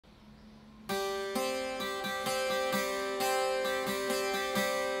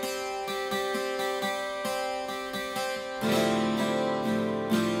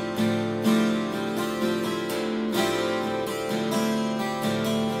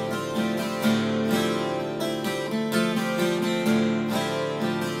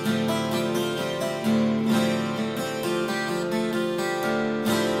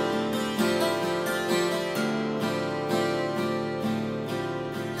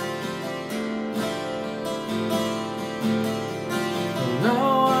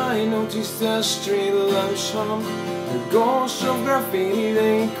is the street lunch home. The ghosts of graffiti,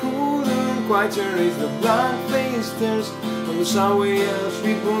 they couldn't quite erase the black face tears on the subway as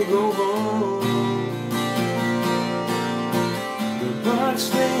people go home. The parks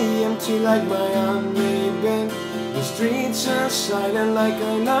stay empty like my unmade bed. The streets are silent like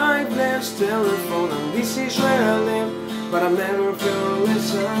a lifeless telephone. And this is where I live, but I never feel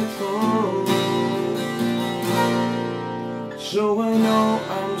less at home. So I know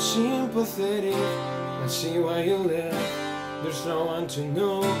I'm sympathetic. I see why you left. There's no one to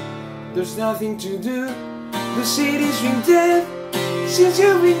know. There's nothing to do. The city's been dead since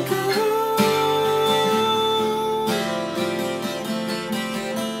you've been gone.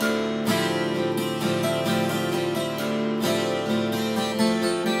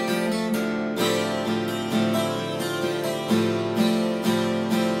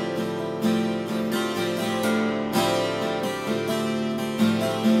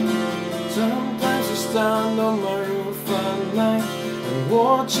 Sometimes I stand on my roof at night and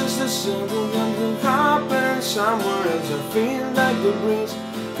watch as the sun will happen somewhere else. I feel like the breeze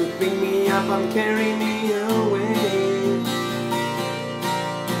could pick me up and carry me away.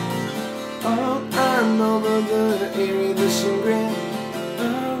 Out and over the iridescent green,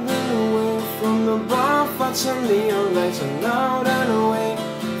 out and away from the bar fights and neon lights, and out and away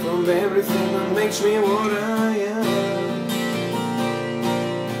from everything that makes me what I am.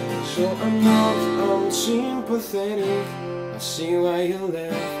 So I'm not unsympathetic. I see why you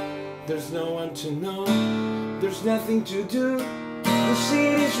left. There's no one to know. There's nothing to do. The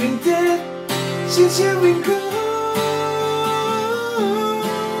city's been dead since you've been gone.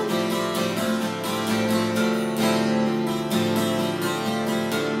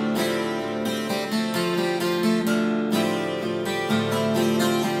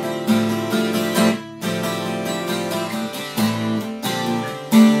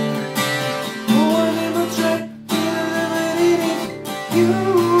 You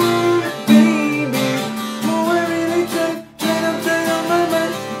were, baby. Oh, I really tried on my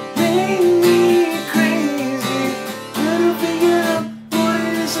mind. Made me crazy. Couldn't figure out what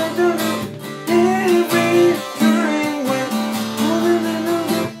it is I don't know. Every time when holding and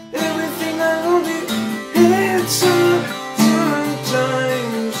over everything I wanted, it's a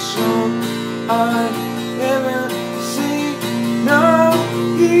time, so I